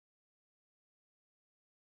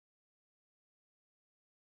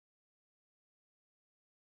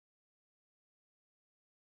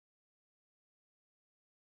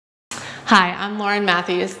Hi, I'm Lauren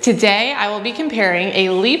Matthews. Today I will be comparing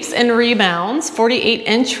a Leaps and Rebounds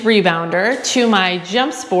 48-inch rebounder to my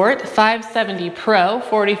JumpSport 570 Pro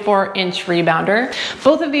 44-inch rebounder.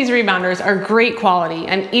 Both of these rebounders are great quality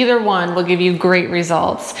and either one will give you great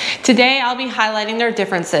results. Today I'll be highlighting their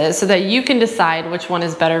differences so that you can decide which one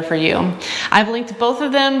is better for you. I've linked both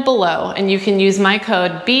of them below and you can use my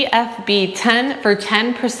code BFB10 for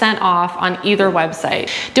 10% off on either website.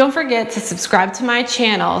 Don't forget to subscribe to my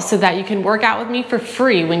channel so that you can work out with me for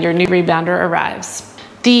free when your new rebounder arrives.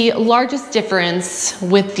 The largest difference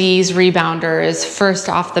with these rebounders, first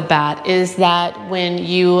off the bat, is that when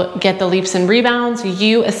you get the Leaps and Rebounds,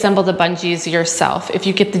 you assemble the bungees yourself. If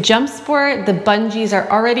you get the JumpSport, the bungees are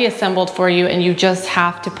already assembled for you and you just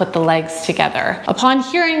have to put the legs together. Upon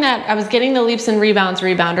hearing that I was getting the Leaps and Rebounds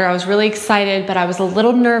rebounder, I was really excited, but I was a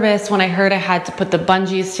little nervous when I heard I had to put the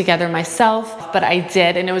bungees together myself, but I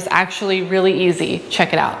did, and it was actually really easy.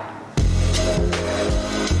 Check it out.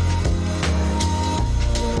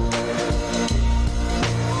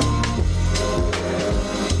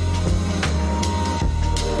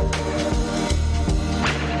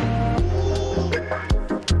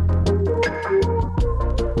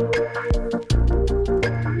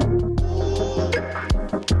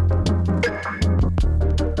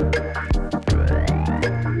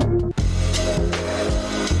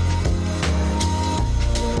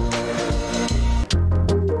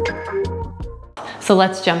 So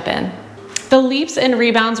let's jump in. The Leaps and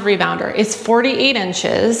Rebounds rebounder is 48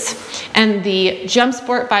 inches and the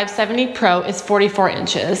JumpSport 570 Pro is 44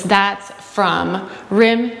 inches. That's from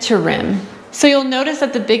rim to rim. So you'll notice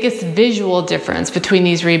that the biggest visual difference between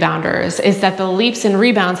these rebounders is that the Leaps and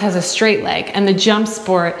Rebounds has a straight leg and the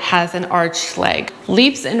JumpSport has an arched leg.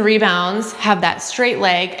 Leaps and Rebounds have that straight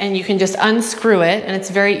leg and you can just unscrew it and it's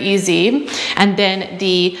very easy. And then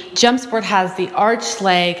the JumpSport has the arched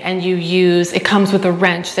leg and it comes with a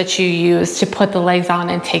wrench that you use to put the legs on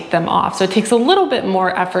and take them off. So it takes a little bit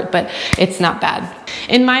more effort, but it's not bad.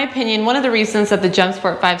 In my opinion, one of the reasons that the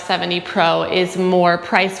JumpSport 570 Pro is more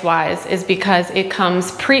price-wise is because it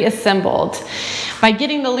comes pre-assembled. By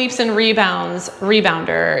getting the Leaps and Rebounds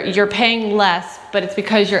rebounder, you're paying less, but it's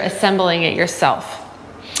because you're assembling it yourself.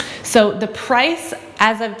 So the price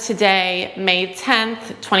as of today, May 10th,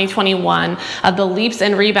 2021, of the Leaps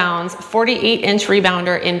and Rebounds 48-inch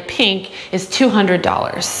rebounder in pink is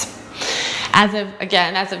 $200. As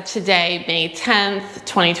of today, May 10th,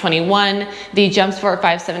 2021, the JumpSport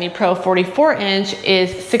 570 Pro 44-inch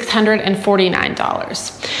is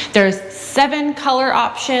 $649. There's 7 color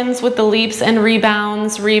options with the Leaps and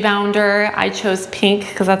Rebounds rebounder. I chose pink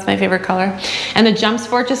because that's my favorite color. And the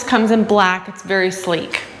JumpSport just comes in black. It's very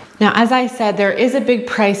sleek. Now, as I said, there is a big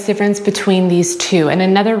price difference between these two, and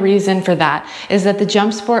another reason for that is that the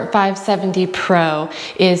JumpSport 570 Pro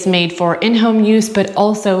is made for in-home use, but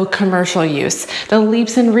also commercial use. The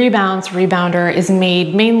Leaps and Rebounds rebounder is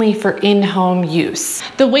made mainly for in-home use.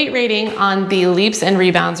 The weight rating on the Leaps and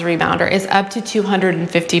Rebounds rebounder is up to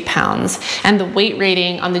 250 pounds, and the weight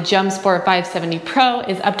rating on the JumpSport 570 Pro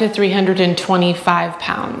is up to 325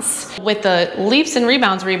 pounds. With the Leaps and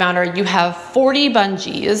Rebounds rebounder, you have 40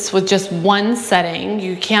 bungees with just one setting.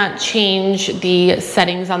 You can't change the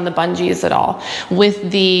settings on the bungees at all.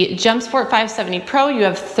 With the JumpSport 570 Pro, you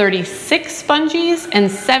have 36 bungees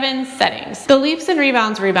and 7 settings. The Leaps and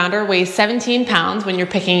Rebounds rebounder weighs 17 pounds when you're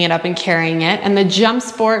picking it up and carrying it, and the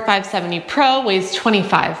JumpSport 570 Pro weighs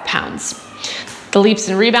 25 pounds. The Leaps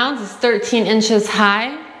and Rebounds is 13 inches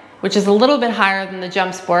high, which is a little bit higher than the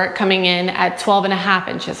JumpSport, coming in at 12.5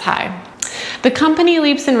 inches high. The company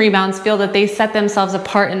Leaps and Rebounds feel that they set themselves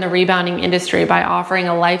apart in the rebounding industry by offering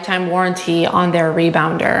a lifetime warranty on their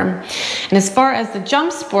rebounder. And as far as the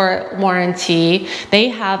JumpSport warranty, they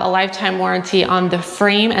have a lifetime warranty on the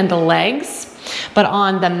frame and the legs. But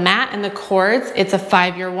on the mat and the cords, it's a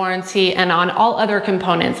 5-year warranty, and on all other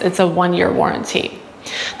components, it's a 1-year warranty.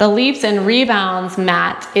 The Leaps and Rebounds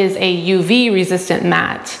mat is a UV resistant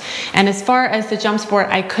mat. And as far as the JumpSport,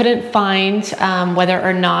 I couldn't find whether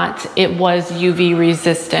or not it was UV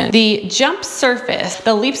resistant. The jump surface,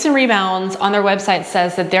 the Leaps and Rebounds on their website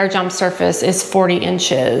says that their jump surface is 40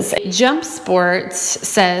 inches. JumpSport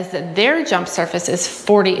says that their jump surface is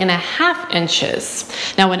 40.5 inches.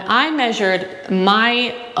 Now, when I measured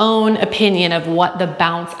my own opinion of what the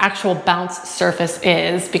actual bounce surface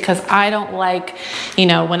is, because I don't like,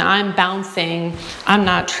 when I'm bouncing, I'm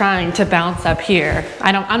not trying to bounce up here.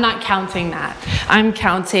 I'm not counting that. I'm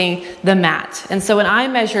counting the mat. And so when I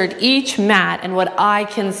measured each mat and what I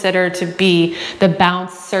consider to be the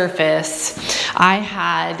bounce surface, I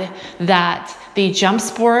had that the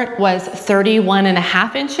JumpSport was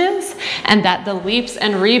 31.5 inches and that the Leaps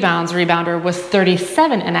and Rebounds rebounder was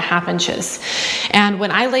 37.5 inches. And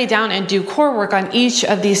when I lay down and do core work on each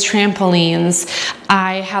of these trampolines,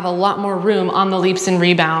 I have a lot more room on the Leaps and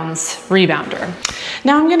Rebounds rebounder.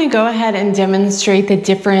 Now I'm gonna go ahead and demonstrate the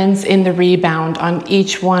difference in the rebound on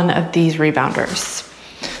each one of these rebounders.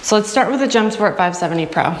 So let's start with the JumpSport 570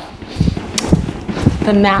 Pro.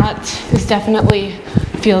 The mat is definitely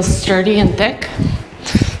feels sturdy and thick.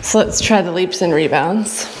 So let's try the Leaps and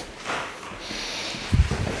Rebounds.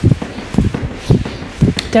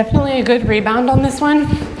 Definitely a good rebound on this one.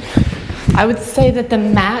 I would say that the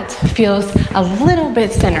mat feels a little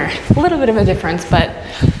bit thinner, a little bit of a difference, but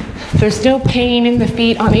there's no pain in the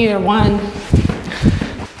feet on either one.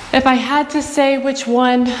 If I had to say which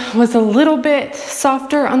one was a little bit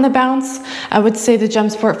softer on the bounce, I would say the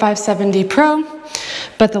JumpSport 570 Pro,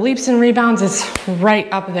 but the Leaps and Rebounds is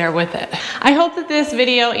right up there with it. I hope that this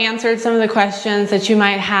video answered some of the questions that you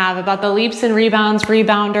might have about the Leaps and Rebounds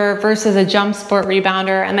rebounder versus a JumpSport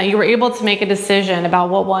rebounder, and that you were able to make a decision about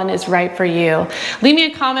what one is right for you. Leave me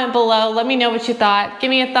a comment below, let me know what you thought, give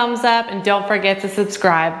me a thumbs up, and don't forget to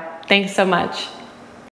subscribe. Thanks so much.